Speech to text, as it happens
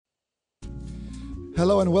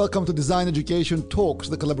Hello and welcome to Design Education Talks,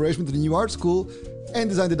 the collaboration between the New Art School and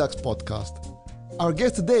Design the Ducks podcast. Our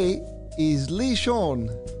guest today is Lee Shawn.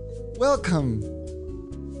 Welcome.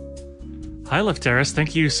 Hi, Lefteris.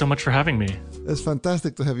 Thank you so much for having me. It's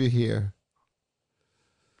fantastic to have you here.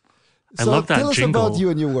 I love that tell jingle. us about you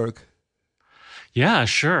and your work. Yeah,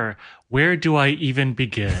 sure. Where do I even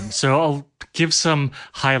begin? So I'll give some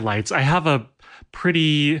highlights. I have a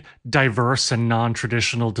pretty diverse and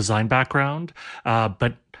non-traditional design background,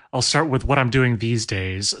 but I'll start with what I'm doing these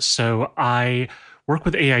days. So I work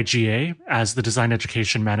with AIGA as the design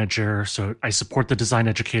education manager. So I support the design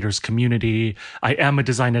educators community. I am a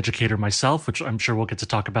design educator myself, which I'm sure we'll get to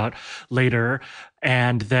talk about later.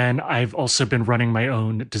 And then I've also been running my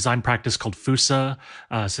own design practice called FUSA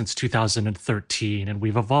since 2013. And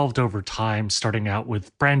we've evolved over time, starting out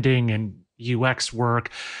with branding and UX work.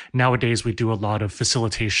 Nowadays, we do a lot of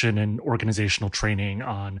facilitation and organizational training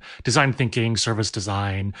on design thinking, service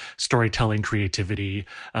design, storytelling, creativity,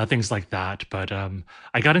 things like that. But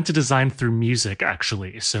I got into design through music,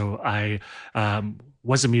 actually. So I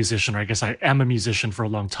was a musician, or I guess I am a musician for a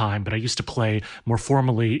long time, but I used to play more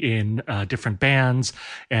formally in different bands,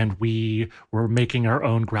 and we were making our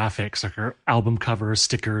own graphics, like our album covers,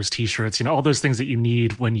 stickers, t-shirts, all those things that you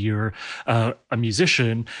need when you're a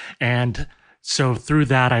musician. And so through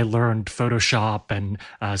that, I learned Photoshop and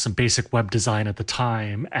some basic web design at the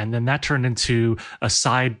time. And then that turned into a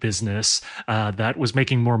side business that was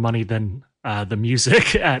making more money than the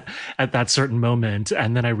music at that certain moment.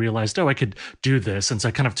 And then I realized, I could do this. And so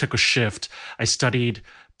I kind of took a shift. I studied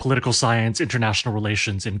political science, international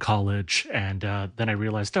relations in college. And then I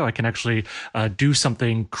realized, I can actually do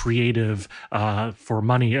something creative for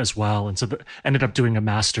money as well. And so ended up doing a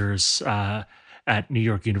master's at New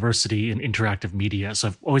York University in interactive media. So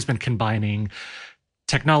I've always been combining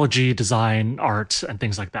technology, design, art, and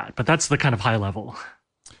things like that. But that's the kind of high level.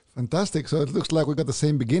 Fantastic. So it looks like we got the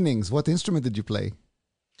same beginnings. What instrument did you play?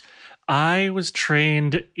 I was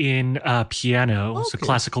trained in piano, so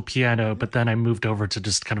classical piano, but then I moved over to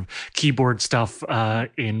just kind of keyboard stuff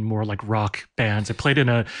in more like rock bands. I played in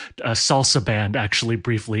a salsa band actually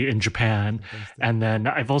briefly in Japan. Fantastic. And then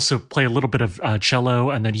I've also played a little bit of cello,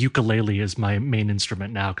 and then ukulele is my main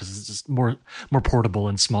instrument now because it's just more portable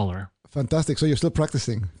and smaller. Fantastic. So you're still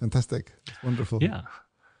practicing. Fantastic. That's wonderful. Yeah.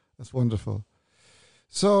 That's wonderful.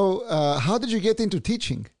 So how did you get into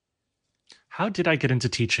teaching? How did I get into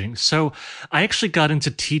teaching? So I actually got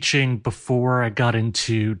into teaching before I got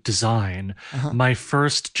into design. My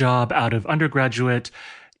first job out of undergraduate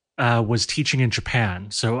was teaching in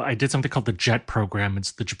Japan. So I did something called the JET program.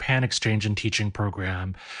 It's the Japan Exchange and Teaching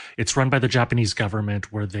Program. It's run by the Japanese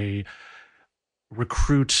government, where they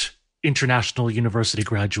recruit international university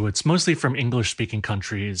graduates, mostly from English-speaking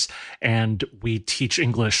countries, and we teach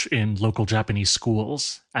English in local Japanese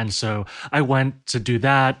schools. And so I went to do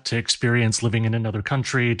that, to experience living in another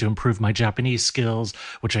country, to improve my Japanese skills,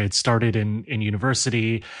 which I had started in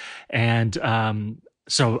university. And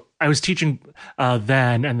so I was teaching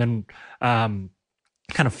then, and then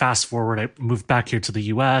kind of fast forward, I moved back here to the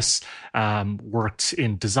US, worked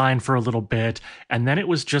in design for a little bit. And then it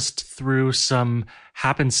was just through some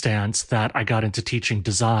happenstance that I got into teaching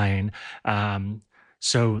design.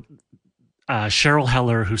 So Cheryl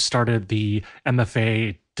Heller, who started the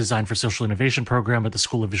MFA Design for Social Innovation program at the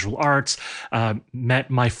School of Visual Arts, met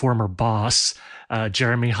my former boss,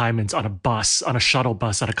 Jeremy Hymans, on a shuttle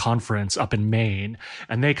bus at a conference up in Maine.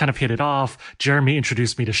 And they kind of hit it off. Jeremy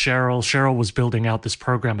introduced me to Cheryl. Cheryl was building out this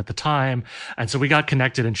program at the time. And so we got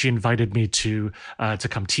connected, and she invited me to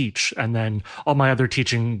come teach. And then all my other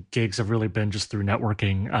teaching gigs have really been just through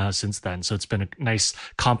networking since then. So it's been a nice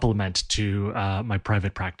complement to my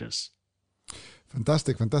private practice.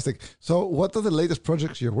 Fantastic, fantastic. So what are the latest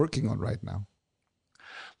projects you're working on right now?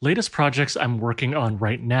 Latest projects I'm working on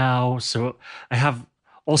right now. So I have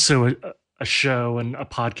also a show and a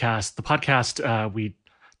podcast. The podcast, we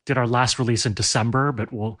did our last release in December,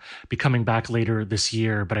 but we'll be coming back later this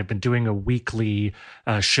year. But I've been doing a weekly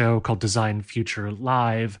show called Design Future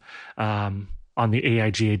Live on the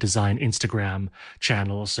AIGA Design Instagram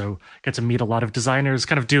channel. So get to meet a lot of designers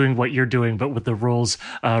kind of doing what you're doing, but with the roles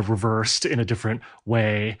reversed in a different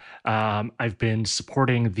way. I've been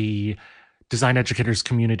supporting the design educators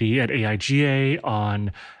community at AIGA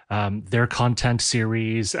on their content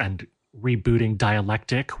series and rebooting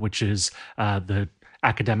Dialectic, which is the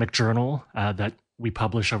academic journal that we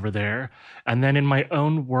publish over there. And then in my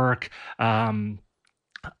own work, I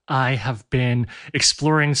have been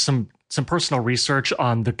exploring some personal research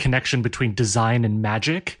on the connection between design and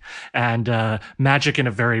magic in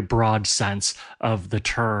a very broad sense of the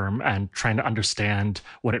term, and trying to understand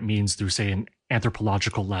what it means through, say, an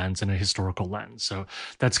anthropological lens and a historical lens. So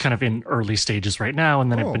that's kind of in early stages right now.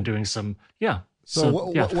 And then I've been doing some, So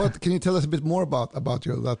what can you tell us a bit more about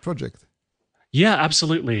that project? Yeah,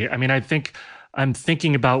 absolutely. I mean, I think I'm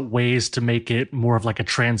thinking about ways to make it more of like a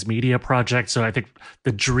transmedia project. So I think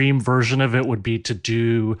the dream version of it would be to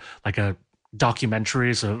do like a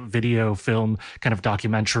documentary, so video film kind of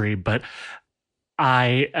documentary. But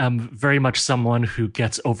I am very much someone who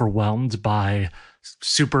gets overwhelmed by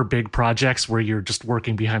super big projects where you're just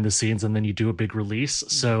working behind the scenes and then you do a big release.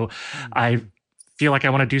 So I feel like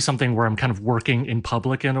I want to do something where I'm kind of working in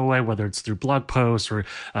public in a way, whether it's through blog posts or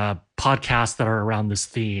podcasts that are around this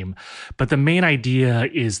theme. But the main idea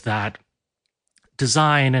is that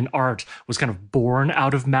design and art was kind of born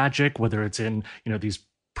out of magic, whether it's in, these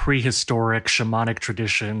prehistoric shamanic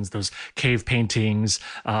traditions, those cave paintings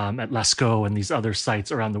at Lascaux and these other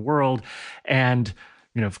sites around the world. And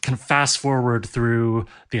kind of fast forward through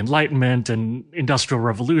the Enlightenment and Industrial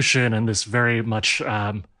Revolution and this very much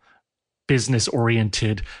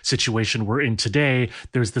business-oriented situation we're in today,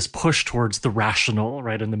 there's this push towards the rational,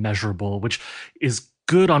 right, and the measurable, which is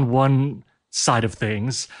good on one side of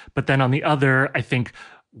things. But then on the other, I think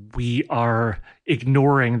we are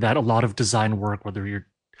ignoring that a lot of design work, whether you're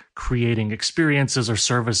creating experiences or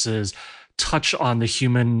services, touch on the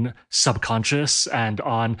human subconscious and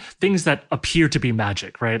on things that appear to be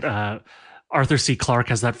magic, right? Arthur C. Clarke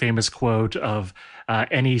has that famous quote of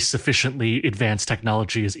any sufficiently advanced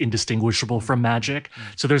technology is indistinguishable from magic.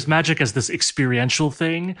 So there's magic as this experiential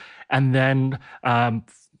thing. And then kind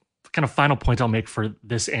of final point I'll make for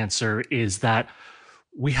this answer is that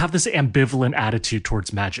we have this ambivalent attitude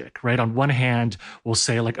towards magic, right? On one hand, we'll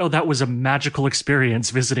say like, oh, that was a magical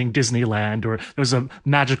experience visiting Disneyland, or there was a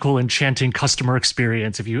magical, enchanting customer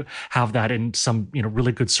experience if you have that in some,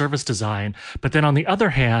 really good service design. But then on the other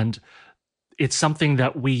hand, it's something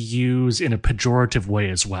that we use in a pejorative way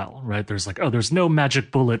as well, right? There's like, oh, there's no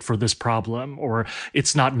magic bullet for this problem, or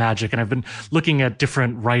it's not magic. And I've been looking at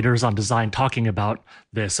different writers on design talking about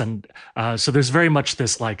this. And so there's very much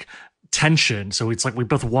this like tension. So it's like we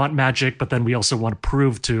both want magic, but then we also want to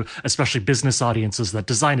prove to especially business audiences that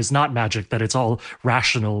design is not magic, that it's all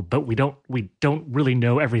rational, but we don't really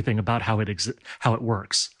know everything about how it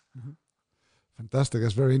works. Mm-hmm. Fantastic.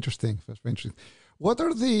 That's very interesting. What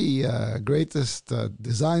are the greatest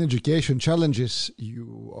design education challenges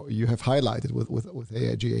you have highlighted with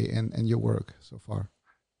AIGA and your work so far?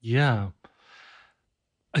 Yeah.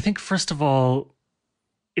 I think first of all,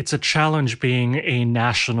 it's a challenge being a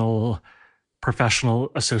national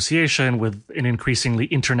professional association with an increasingly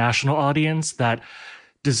international audience, that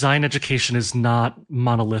design education is not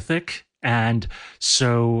monolithic. And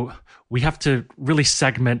so we have to really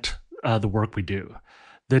segment the work we do.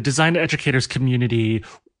 The design educators community,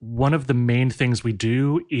 one of the main things we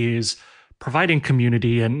do is providing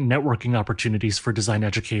community and networking opportunities for design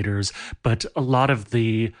educators. But a lot of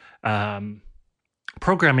the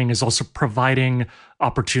programming is also providing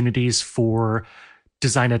opportunities for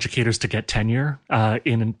design educators to get tenure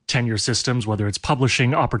in tenure systems, whether it's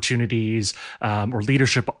publishing opportunities or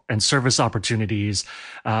leadership and service opportunities,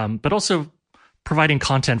 but also providing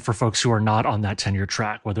content for folks who are not on that tenure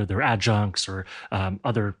track, whether they're adjuncts or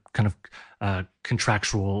other kind of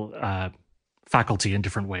contractual faculty in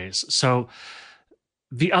different ways. So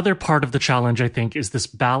the other part of the challenge, I think, is this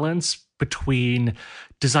balance between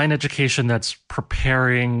design education that's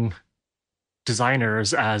preparing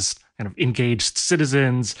designers as kind of engaged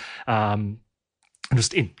citizens,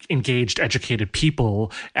 just engaged, educated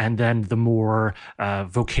people, and then the more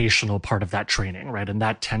vocational part of that training, right? And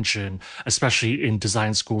that tension, especially in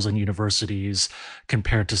design schools and universities,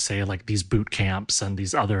 compared to, say, like these boot camps and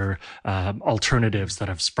these other alternatives that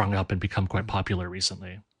have sprung up and become quite popular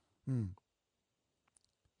recently.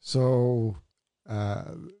 So,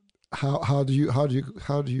 how do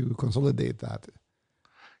you consolidate that?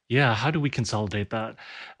 Yeah, how do we consolidate that?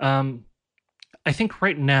 I think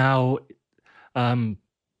right now,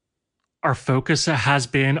 our focus has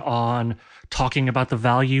been on talking about the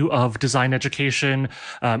value of design education.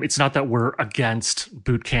 It's not that we're against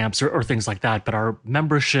boot camps or things like that, but our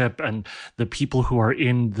membership and the people who are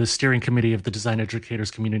in the steering committee of the design educators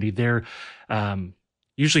community, they're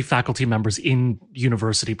usually faculty members in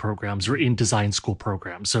university programs or in design school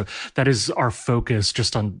programs. So that is our focus,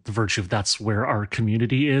 just on the virtue of that's where our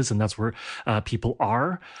community is and that's where people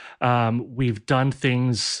are. We've done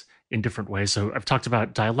things in different ways. So I've talked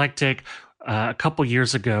about dialectic. A couple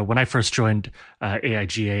years ago, when I first joined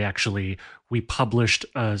AIGA, actually, we published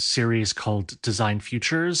a series called Design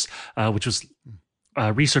Futures, which was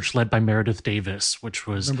research led by Meredith Davis, which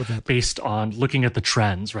was based on looking at the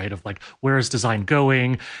trends, right? Of like, where is design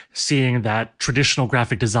going? Seeing that traditional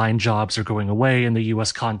graphic design jobs are going away in the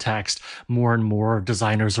US context. More and more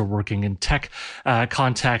designers are working in tech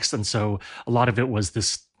context. And so a lot of it was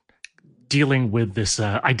this dealing with this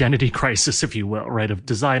identity crisis, if you will, right? Of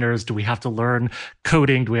designers. Do we have to learn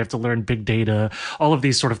coding? Do we have to learn big data? All of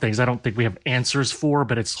these sort of things I don't think we have answers for,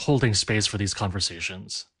 but it's holding space for these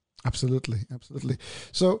conversations. Absolutely, absolutely.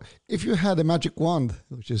 So if you had a magic wand,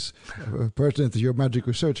 which is pertinent to your magic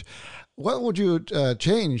research, what would you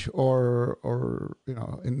change or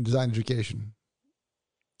in design education?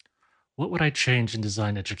 What would I change in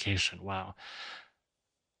design education? Wow.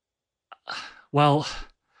 Well,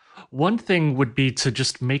 one thing would be to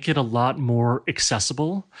just make it a lot more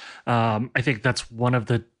accessible. I think that's one of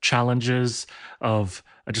the challenges of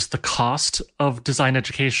just the cost of design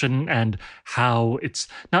education and how it's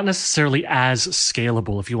not necessarily as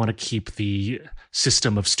scalable if you want to keep the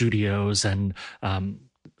system of studios and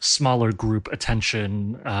smaller group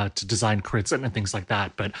attention to design crits and things like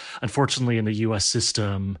that. But unfortunately, in the US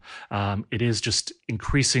system, it is just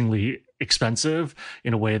increasingly expensive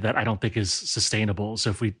in a way that I don't think is sustainable.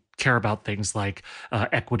 So if we care about things like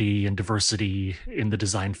equity and diversity in the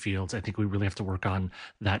design fields, I think we really have to work on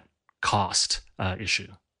that cost issue.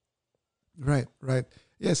 Right.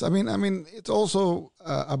 Yes, I mean, it's also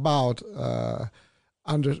about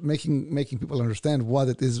making people understand what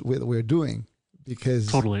it is we're doing, because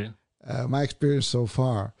totally. My experience so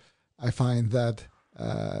far, I find that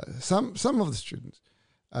some of the students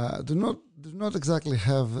do not exactly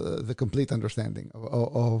have the complete understanding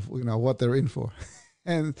of what they're in for.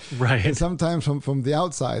 And, right. And sometimes from the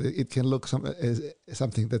outside, it can look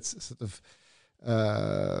something that's sort of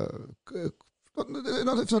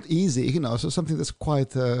it's not easy, so something that's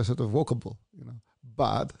quite sort of walkable,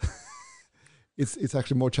 but it's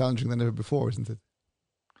actually more challenging than ever before, isn't it?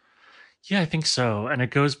 Yeah, I think so. And it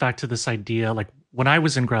goes back to this idea, like when I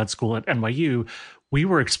was in grad school at NYU, we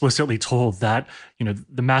were explicitly told that,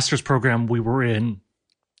 the master's program we were in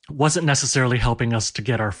wasn't necessarily helping us to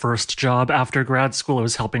get our first job after grad school. It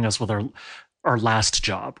was helping us with our last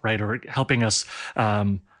job, right? Or helping us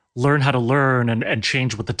learn how to learn and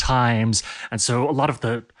change with the times. And so a lot of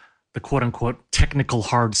the quote unquote technical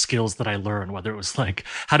hard skills that I learned, whether it was like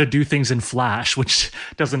how to do things in Flash, which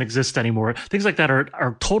doesn't exist anymore, things like that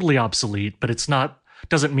are totally obsolete, but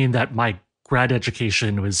doesn't mean that my grad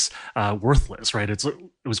education was worthless, right?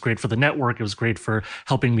 It was great for the network. It was great for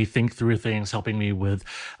helping me think through things, helping me with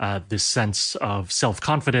this sense of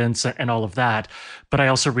self-confidence and all of that. But I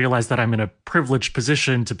also realized that I'm in a privileged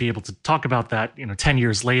position to be able to talk about that, 10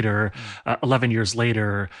 years later, 11 years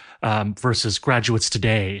later, versus graduates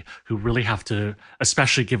today who really have to,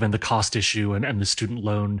 especially given the cost issue and the student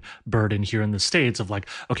loan burden here in the States of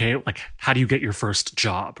how do you get your first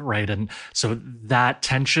job, right? And so that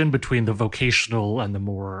tension between the vocational and the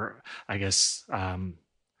more, I guess,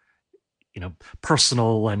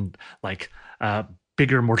 personal and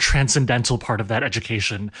bigger, more transcendental part of that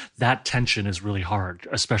education, that tension is really hard,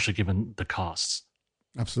 especially given the costs.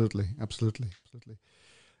 Absolutely.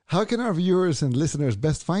 How can our viewers and listeners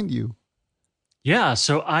best find you? Yeah,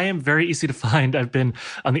 so I am very easy to find. I've been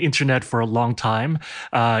on the internet for a long time.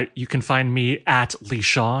 You can find me at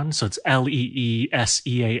Leesean, so it's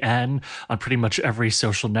Leesean on pretty much every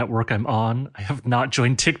social network I'm on. I have not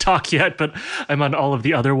joined TikTok yet, but I'm on all of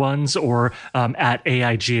the other ones. Or at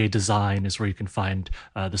AIGA Design is where you can find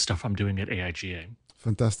the stuff I'm doing at AIGA.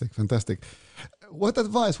 Fantastic. What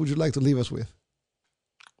advice would you like to leave us with?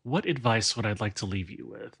 What advice would I like to leave you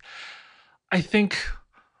with? I think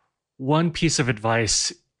one piece of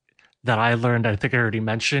advice that I learned, I think I already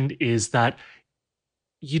mentioned, is that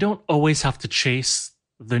you don't always have to chase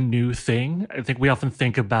the new thing. I think we often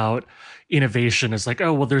think about innovation as like,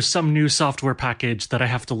 oh, well, there's some new software package that I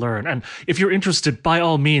have to learn. And if you're interested, by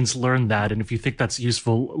all means, learn that. And if you think that's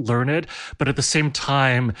useful, learn it. But at the same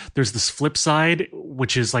time, there's this flip side,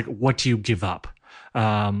 which is like, what do you give up?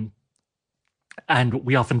 And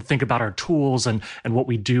we often think about our tools and what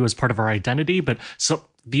we do as part of our identity. But so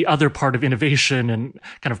the other part of innovation and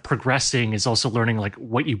kind of progressing is also learning like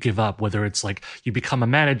what you give up, whether it's like you become a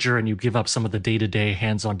manager and you give up some of the day-to-day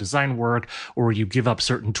hands-on design work, or you give up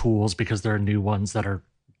certain tools because there are new ones that are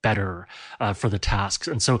better for the tasks.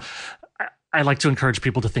 And so I like to encourage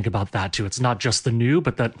people to think about that too. It's not just the new,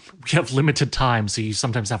 but that we have limited time. So you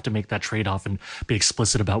sometimes have to make that trade-off and be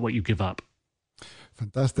explicit about what you give up.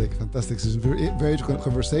 Fantastic. This is a very good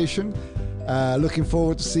conversation. Looking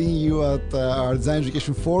forward to seeing you at our Design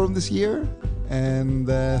Education Forum this year. And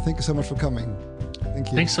thank you so much for coming. Thank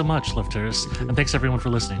you. Thanks so much, lifters. And thanks everyone for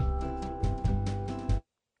listening.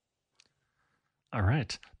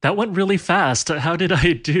 right. That went really fast. How did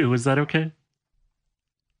I do? Is that okay?